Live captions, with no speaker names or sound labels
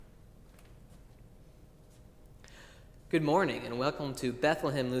Good morning and welcome to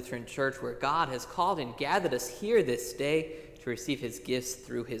Bethlehem Lutheran Church, where God has called and gathered us here this day to receive his gifts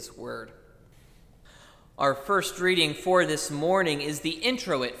through his word. Our first reading for this morning is the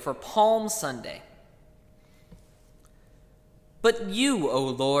Introit for Palm Sunday. But you, O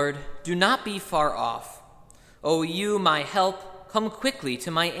Lord, do not be far off. O you, my help, come quickly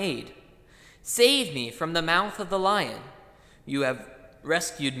to my aid. Save me from the mouth of the lion. You have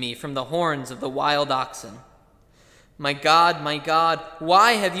rescued me from the horns of the wild oxen. My God,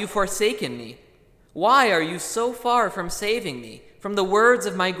 why have you forsaken me? Why are you so far from saving me from the words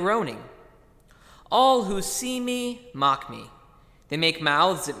of my groaning? All who see me mock me. They make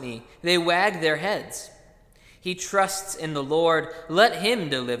mouths at me. They wag their heads. He trusts in the Lord. Let him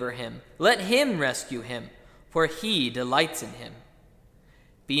deliver him. Let him rescue him, for he delights in him.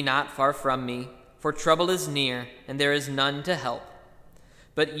 Be not far from me, for trouble is near, and there is none to help.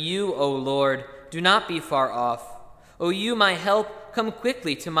 But you, O Lord, do not be far off. O you, my help, come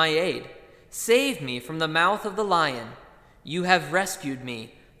quickly to my aid. Save me from the mouth of the lion. You have rescued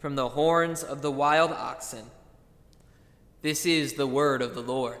me from the horns of the wild oxen. This is the word of the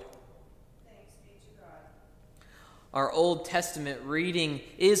Lord. Thanks be to God. Our Old Testament reading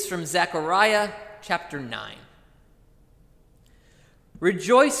is from Zechariah chapter 9.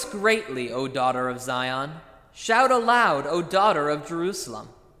 Rejoice greatly, O daughter of Zion. Shout aloud, O daughter of Jerusalem.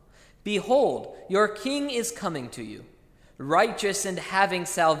 Behold, your king is coming to you. Righteous and having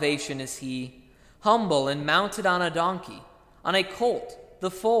salvation is he, humble and mounted on a donkey, on a colt,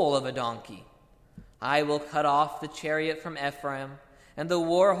 the foal of a donkey. I will cut off the chariot from Ephraim, and the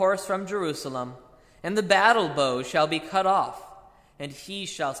war horse from Jerusalem, and the battle bow shall be cut off, and he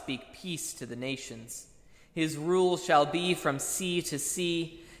shall speak peace to the nations. His rule shall be from sea to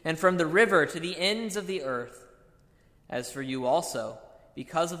sea, and from the river to the ends of the earth. As for you also,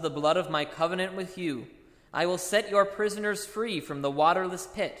 because of the blood of my covenant with you, I will set your prisoners free from the waterless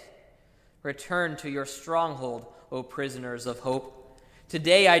pit. Return to your stronghold, O prisoners of hope.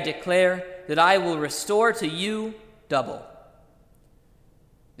 Today I declare that I will restore to you double.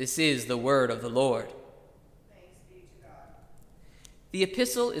 This is the word of the Lord. Thanks be to God. The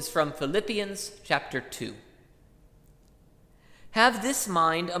epistle is from Philippians chapter 2. Have this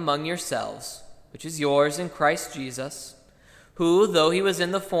mind among yourselves, which is yours in Christ Jesus, who, though he was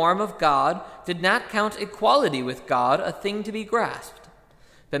in the form of God, did not count equality with God a thing to be grasped,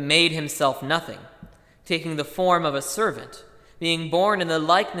 but made himself nothing, taking the form of a servant, being born in the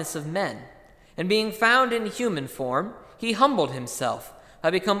likeness of men, and being found in human form, he humbled himself,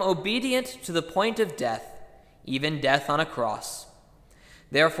 by become obedient to the point of death, even death on a cross.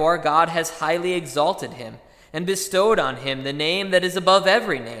 Therefore God has highly exalted him, and bestowed on him the name that is above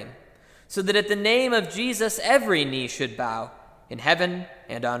every name, so that at the name of Jesus every knee should bow, in heaven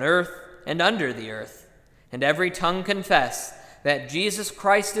and on earth and under the earth, and every tongue confess that Jesus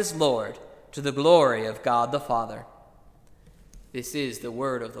Christ is Lord, to the glory of God the Father. This is the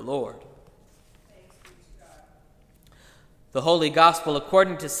word of the Lord. Thanks be to God. The Holy Gospel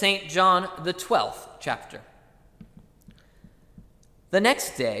according to St. John, the 12th chapter. The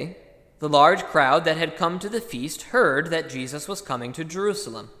next day, the large crowd that had come to the feast heard that Jesus was coming to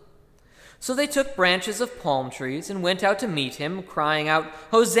Jerusalem. So they took branches of palm trees and went out to meet him, crying out,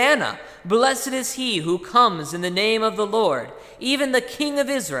 Hosanna! Blessed is he who comes in the name of the Lord, even the King of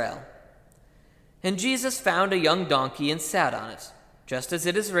Israel. And Jesus found a young donkey and sat on it, just as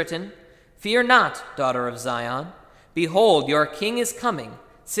it is written, Fear not, daughter of Zion. Behold, your king is coming,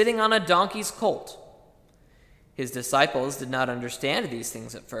 sitting on a donkey's colt. His disciples did not understand these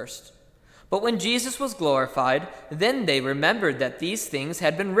things at first. But when Jesus was glorified, then they remembered that these things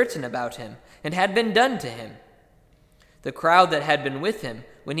had been written about him and had been done to him. The crowd that had been with him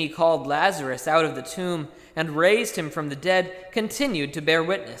when he called Lazarus out of the tomb and raised him from the dead continued to bear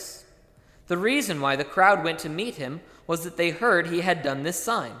witness. The reason why the crowd went to meet him was that they heard he had done this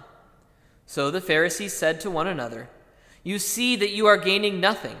sign. So the Pharisees said to one another, You see that you are gaining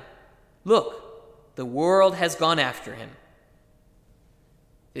nothing. Look, the world has gone after him.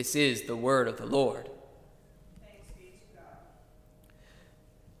 This is the word of the Lord. Thanks be to God.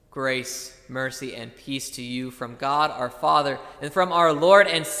 Grace, mercy, and peace to you from God our Father and from our Lord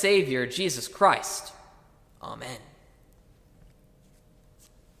and Savior, Jesus Christ. Amen.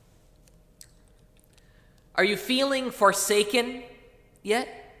 Are you feeling forsaken yet?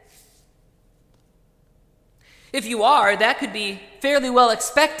 If you are, that could be fairly well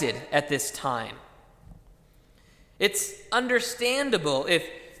expected at this time. It's understandable if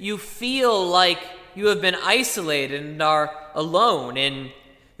you feel like you have been isolated and are alone in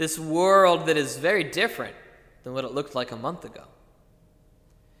this world that is very different than what it looked like a month ago.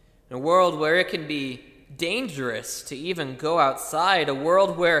 In a world where it can be dangerous to even go outside, a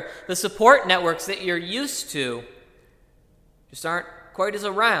world where the support networks that you're used to just aren't quite as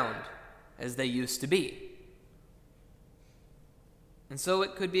around as they used to be. And so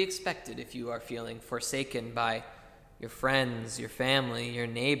it could be expected if you are feeling forsaken by your friends, your family, your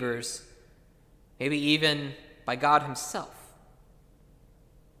neighbors, maybe even by God himself.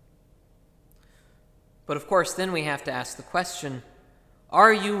 But of course, then we have to ask the question,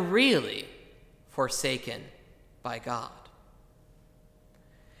 are you really forsaken by God?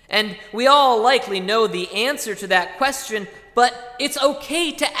 And we all likely know the answer to that question, but it's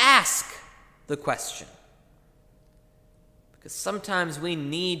okay to ask the question. Because sometimes we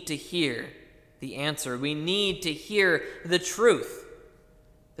need to hear the answer. We need to hear the truth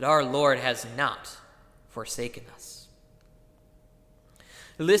that our Lord has not forsaken us.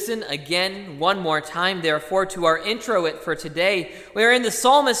 Listen again one more time, therefore, to our introit for today, wherein the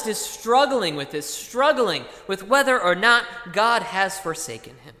psalmist is struggling with this, struggling with whether or not God has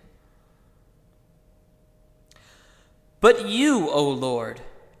forsaken him. But you, O Lord,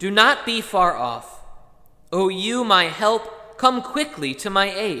 do not be far off. O you, my help, come quickly to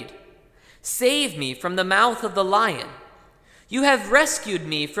my aid. Save me from the mouth of the lion. You have rescued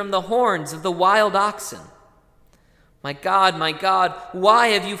me from the horns of the wild oxen. My God, why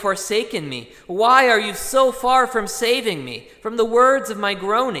have you forsaken me? Why are you so far from saving me, from the words of my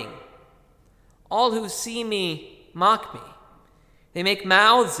groaning? All who see me mock me. They make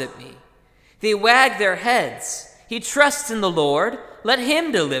mouths at me. They wag their heads. He trusts in the Lord. Let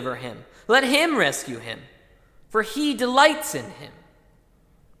him deliver him. Let him rescue him, for he delights in him.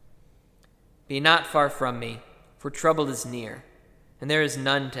 Be not far from me, for trouble is near, and there is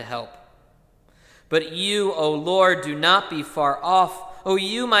none to help. But you, O Lord, do not be far off. O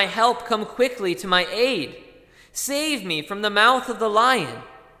you, my help, come quickly to my aid. Save me from the mouth of the lion.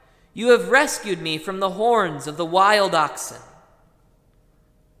 You have rescued me from the horns of the wild oxen.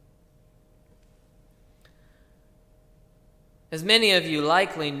 As many of you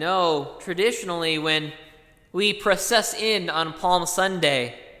likely know, traditionally when we process in on Palm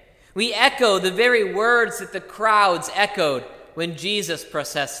Sunday, we echo the very words that the crowds echoed when Jesus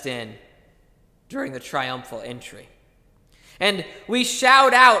processed in during the triumphal entry. And we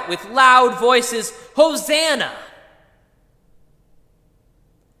shout out with loud voices, Hosanna!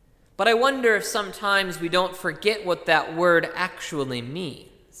 But I wonder if sometimes we don't forget what that word actually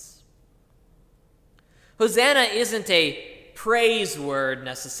means. Hosanna isn't a praise word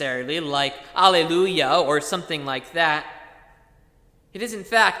necessarily, like Alleluia or something like that. It is in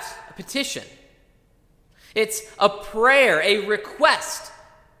fact a petition. It's a prayer, a request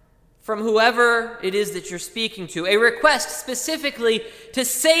from whoever it is that you're speaking to, a request specifically to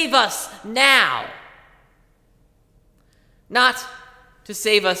save us now. Not to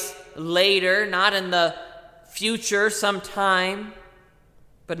save us later, not in the future sometime,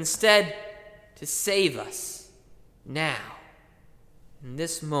 but instead to save us now, in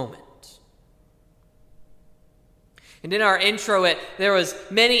this moment. And in our introit, there was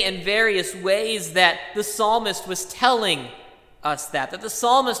many and various ways that the psalmist was telling us that the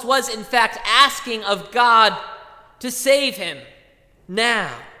psalmist was in fact asking of God to save him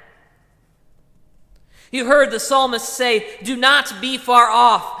now. You heard the psalmist say, do not be far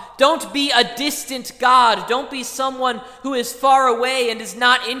off. Don't be a distant God. Don't be someone who is far away and is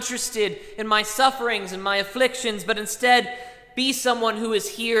not interested in my sufferings and my afflictions, but instead be someone who is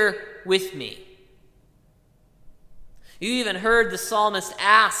here with me. You even heard the psalmist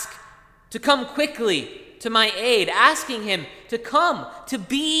ask to come quickly to my aid, asking him to come, to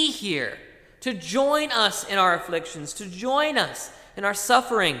be here, to join us in our afflictions, to join us in our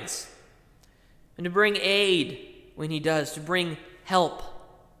sufferings, and to bring aid when he does, to bring help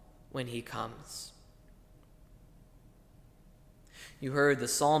when he comes. You heard the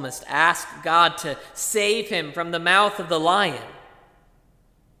psalmist ask God to save him from the mouth of the lion.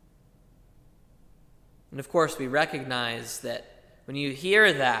 And of course, we recognize that when you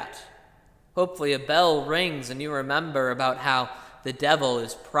hear that, hopefully a bell rings and you remember about how the devil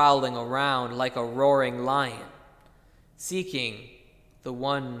is prowling around like a roaring lion, seeking the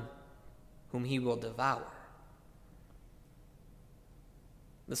one whom he will devour.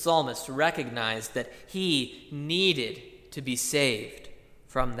 The psalmist recognized that he needed to be saved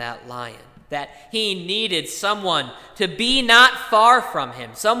from that lion, that he needed someone to be not far from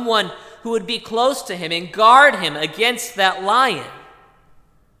him, someone who would be close to him and guard him against that lion.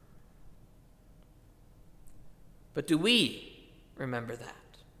 But do we remember that?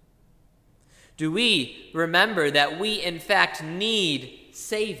 Do we remember that we in fact need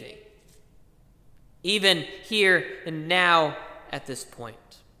saving, even here and now at this point?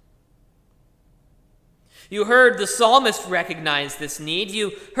 You heard the psalmist recognize this need.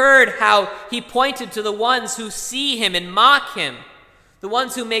 You heard how he pointed to the ones who see him and mock him, the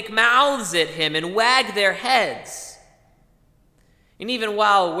ones who make mouths at him and wag their heads. And even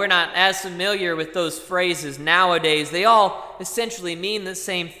while we're not as familiar with those phrases nowadays, they all essentially mean the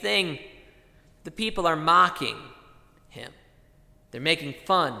same thing. The people are mocking him. They're making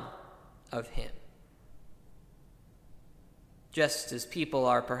fun of him. Just as people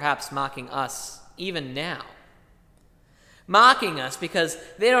are perhaps mocking us even now. Mocking us because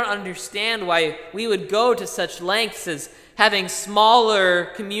they don't understand why we would go to such lengths as having smaller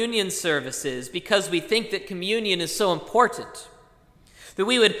communion services because we think that communion is so important. That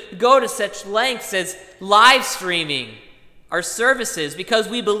we would go to such lengths as live streaming our services because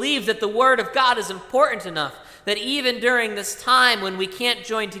we believe that the Word of God is important enough that even during this time when we can't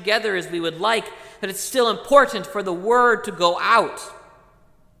join together as we would like, that it's still important for the Word to go out.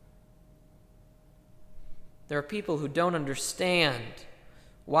 There are people who don't understand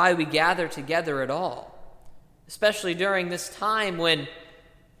why we gather together at all, especially during this time when it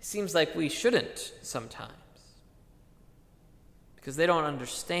seems like we shouldn't sometimes, because they don't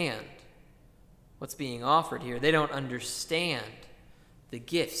understand what's being offered here. They don't understand the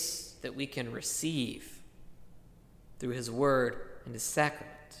gifts that we can receive through His Word and His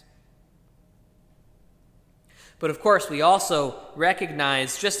sacrament. But of course, we also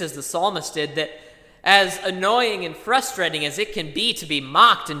recognize, just as the psalmist did, that as annoying and frustrating as it can be to be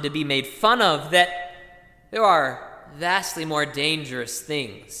mocked and to be made fun of, that there are vastly more dangerous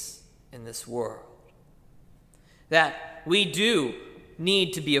things in this world. That we do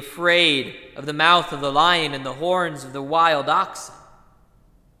need to be afraid of the mouth of the lion and the horns of the wild oxen.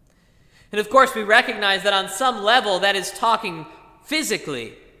 And of course, we recognize that on some level that is talking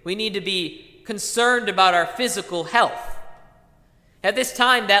physically. We need to be concerned about our physical health. At this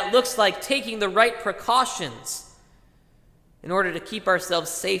time, that looks like taking the right precautions in order to keep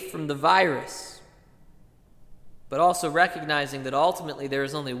ourselves safe from the virus, but also recognizing that ultimately there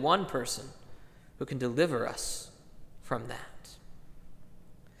is only one person who can deliver us from that.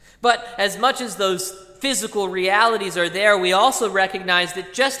 But as much as those physical realities are there, we also recognize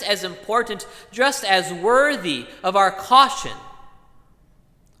that just as important, just as worthy of our caution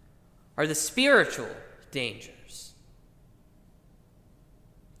are the spiritual dangers.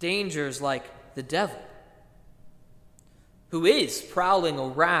 Dangers like the devil, who is prowling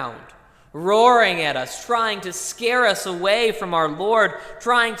around, roaring at us, trying to scare us away from our Lord,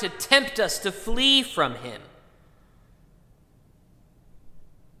 trying to tempt us to flee from Him.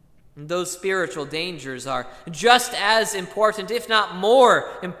 And those spiritual dangers are just as important, if not more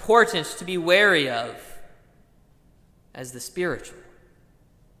important, to be wary of as the spiritual,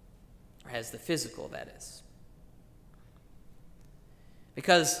 or as the physical, that is.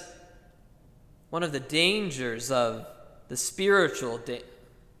 Because one of the dangers of the spiritual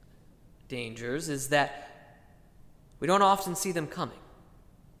dangers is that we don't often see them coming.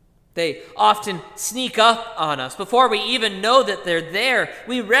 They often sneak up on us. Before we even know that they're there,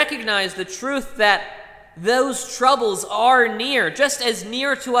 we recognize the truth that those troubles are near, just as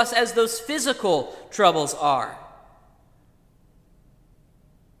near to us as those physical troubles are.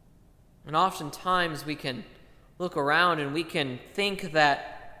 And oftentimes we can look around and we can think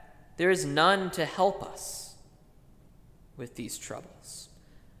that there is none to help us with these troubles.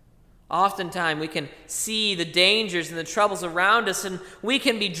 Oftentimes we can see the dangers and the troubles around us, and we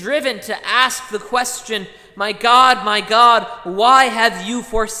can be driven to ask the question, my God, why have you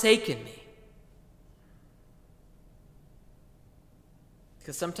forsaken me?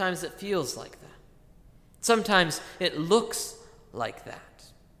 Because sometimes it feels like that. Sometimes it looks like that.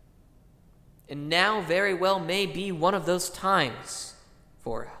 And now very well may be one of those times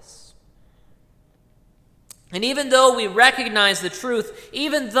for us. And even though we recognize the truth,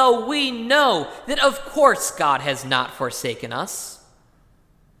 even though we know that of course God has not forsaken us,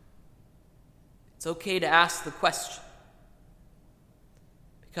 it's okay to ask the question.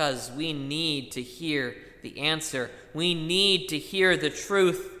 Because we need to hear the answer. We need to hear the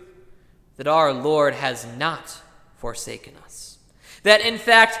truth that our Lord has not forsaken us. That in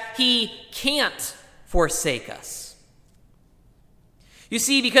fact, He can't forsake us. You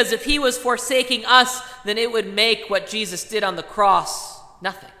see, because if He was forsaking us, then it would make what Jesus did on the cross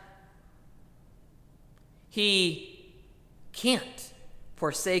nothing. He can't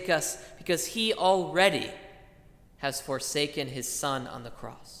forsake us because He already has forsaken His Son on the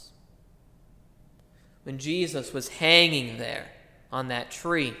cross. When Jesus was hanging there on that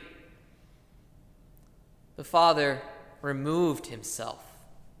tree, the Father removed Himself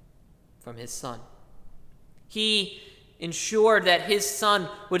from His Son. He ensured that His Son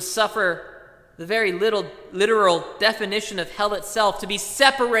would suffer the very literal definition of hell itself, to be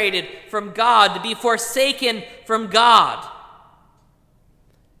separated from God, to be forsaken from God,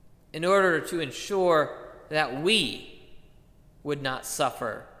 in order to ensure that we would not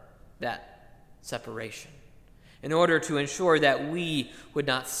suffer that separation, in order to ensure that we would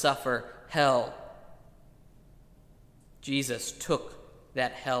not suffer hell. Jesus took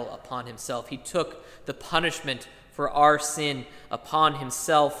that hell upon himself. He took the punishment for our sin upon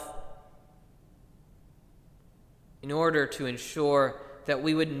himself in order to ensure that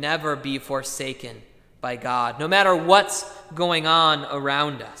we would never be forsaken by God, no matter what's going on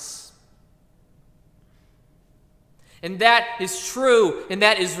around us. And that is true, and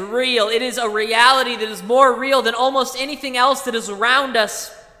that is real. It is a reality that is more real than almost anything else that is around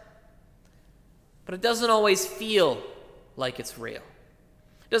us. But it doesn't always feel like it's real.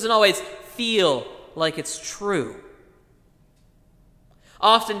 It doesn't always feel like it's true.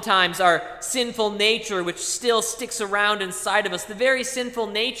 Oftentimes, our sinful nature, which still sticks around inside of us, the very sinful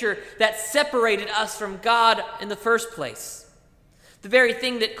nature that separated us from God in the first place, the very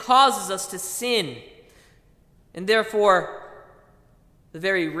thing that causes us to sin, and therefore the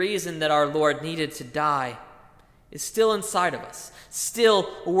very reason that our Lord needed to die, is still inside of us, still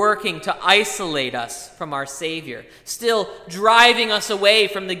working to isolate us from our Savior, still driving us away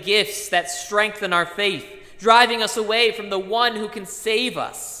from the gifts that strengthen our faith, driving us away from the one who can save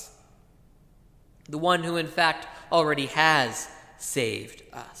us, the one who in fact already has saved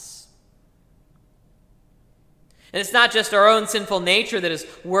us. And it's not just our own sinful nature that is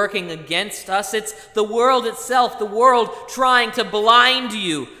working against us, it's the world itself, the world trying to blind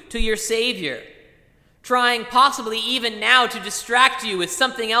you to your Savior, trying possibly even now to distract you with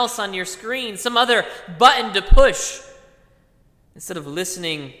something else on your screen, some other button to push, instead of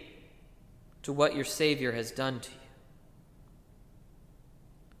listening to what your Savior has done to you.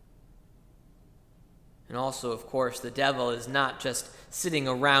 And also, of course, the devil is not just sitting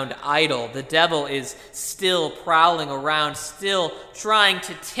around idle. The devil is still prowling around, still trying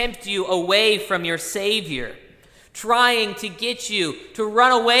to tempt you away from your Savior, trying to get you to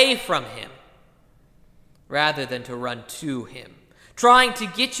run away from him rather than to run to him, trying to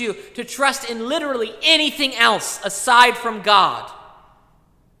get you to trust in literally anything else aside from God.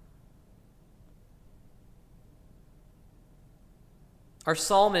 Our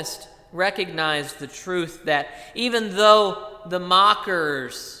psalmist recognized the truth that even though the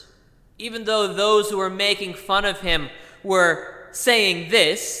mockers, even though those who were making fun of him were saying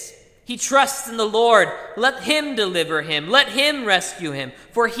this, he trusts in the Lord. Let him deliver him. Let him rescue him,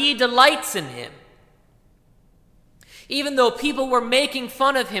 for he delights in him. Even though people were making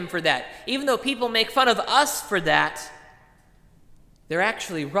fun of him for that, even though people make fun of us for that, they're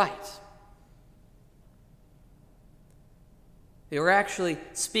actually right. They were actually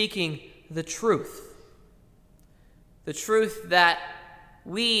speaking the truth. The truth that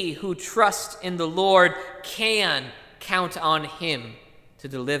we who trust in the Lord can count on him to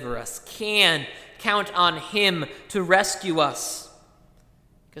deliver us, can count on him to rescue us,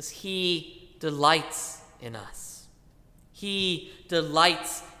 because he delights in us. He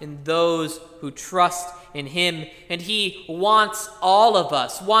delights in those who trust in him, and he wants all of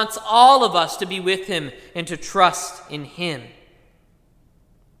us to be with him and to trust in him.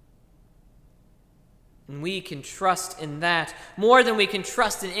 And we can trust in that more than we can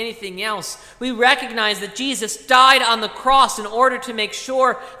trust in anything else. We recognize that Jesus died on the cross in order to make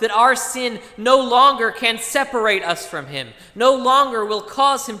sure that our sin no longer can separate us from him, no longer will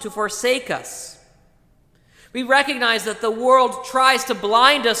cause him to forsake us. We recognize that the world tries to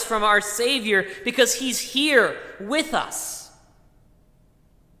blind us from our Savior because he's here with us,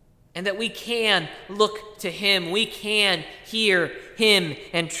 and that we can look to him, we can hear him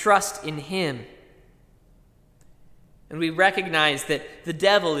and trust in him. And we recognize that the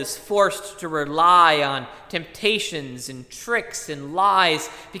devil is forced to rely on temptations and tricks and lies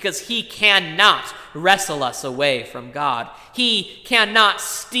because he cannot wrestle us away from God. He cannot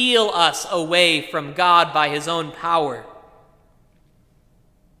steal us away from God by his own power.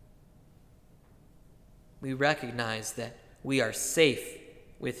 We recognize that we are safe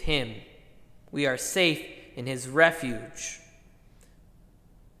with him. We are safe in his refuge.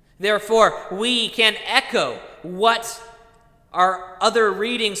 Therefore, we can echo what our other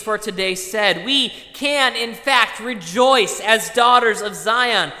readings for today said. We can, in fact, rejoice as daughters of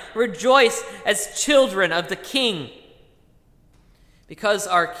Zion, rejoice as children of the King, because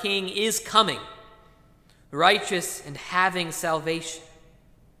our King is coming, righteous and having salvation.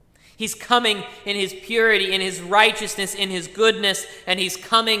 He's coming in his purity, in his righteousness, in his goodness, and he's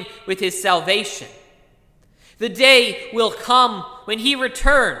coming with his salvation. The day will come when he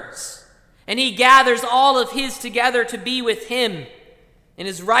returns, And he gathers all of his together to be with him. In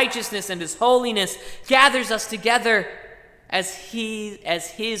his righteousness and his holiness, gathers us together as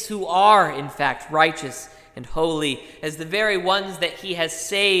his who are, in fact, righteous and holy, as the very ones that he has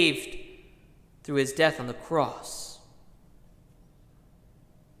saved through his death on the cross.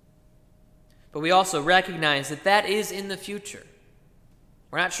 But we also recognize that that is in the future.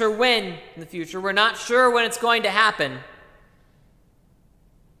 We're not sure when in the future. We're not sure when it's going to happen.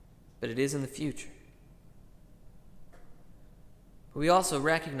 But it is in the future. But we also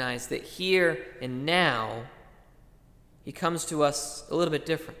recognize that here and now, he comes to us a little bit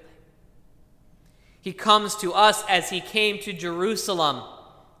differently. He comes to us as he came to Jerusalem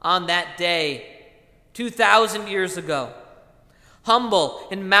on that day 2,000 years ago, humble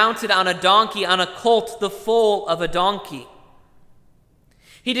and mounted on a donkey, on a colt, the foal of a donkey.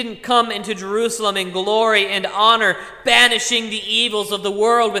 He didn't come into Jerusalem in glory and honor, banishing the evils of the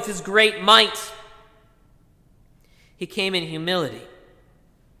world with his great might. He came in humility,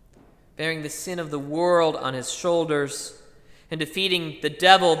 bearing the sin of the world on his shoulders and defeating the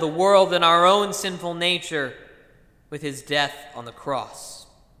devil, the world, and our own sinful nature with his death on the cross.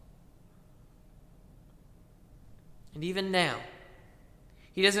 And even now,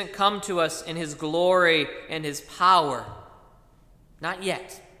 he doesn't come to us in his glory and his power. Not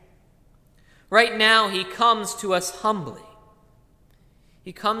yet. Right now, he comes to us humbly.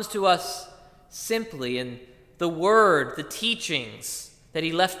 He comes to us simply in the word, the teachings that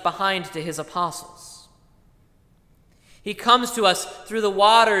he left behind to his apostles. He comes to us through the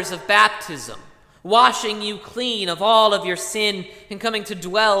waters of baptism, washing you clean of all of your sin and coming to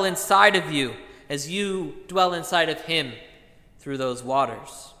dwell inside of you as you dwell inside of him through those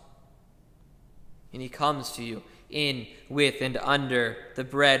waters. And he comes to you in, with, and under the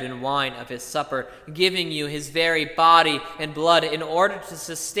bread and wine of his supper, giving you his very body and blood in order to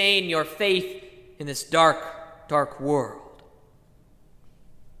sustain your faith in this dark, dark world.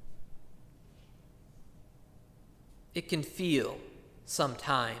 It can feel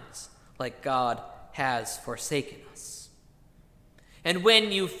sometimes like God has forsaken us. And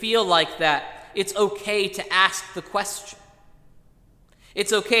when you feel like that, it's okay to ask the question.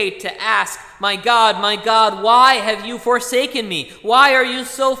 It's okay to ask, my God, why have you forsaken me? Why are you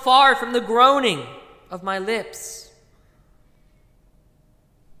so far from the groaning of my lips?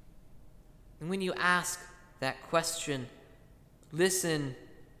 And when you ask that question, listen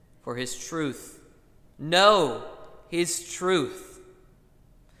for his truth. Know his truth.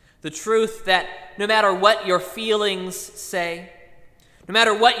 The truth that no matter what your feelings say, no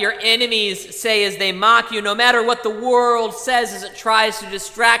matter what your enemies say as they mock you, no matter what the world says as it tries to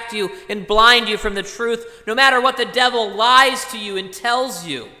distract you and blind you from the truth, no matter what the devil lies to you and tells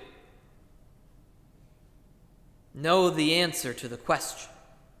you, know the answer to the question.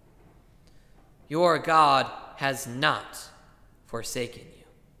 Your God has not forsaken you.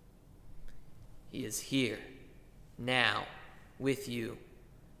 He is here, now, with you,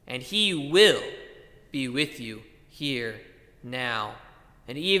 and he will be with you here, now,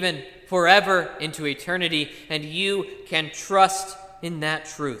 and even forever into eternity, and you can trust in that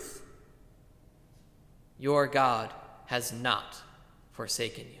truth. Your God has not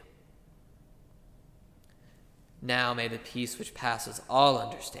forsaken you. Now may the peace which passes all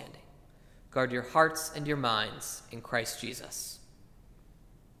understanding guard your hearts and your minds in Christ Jesus.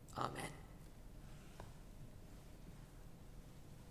 Amen.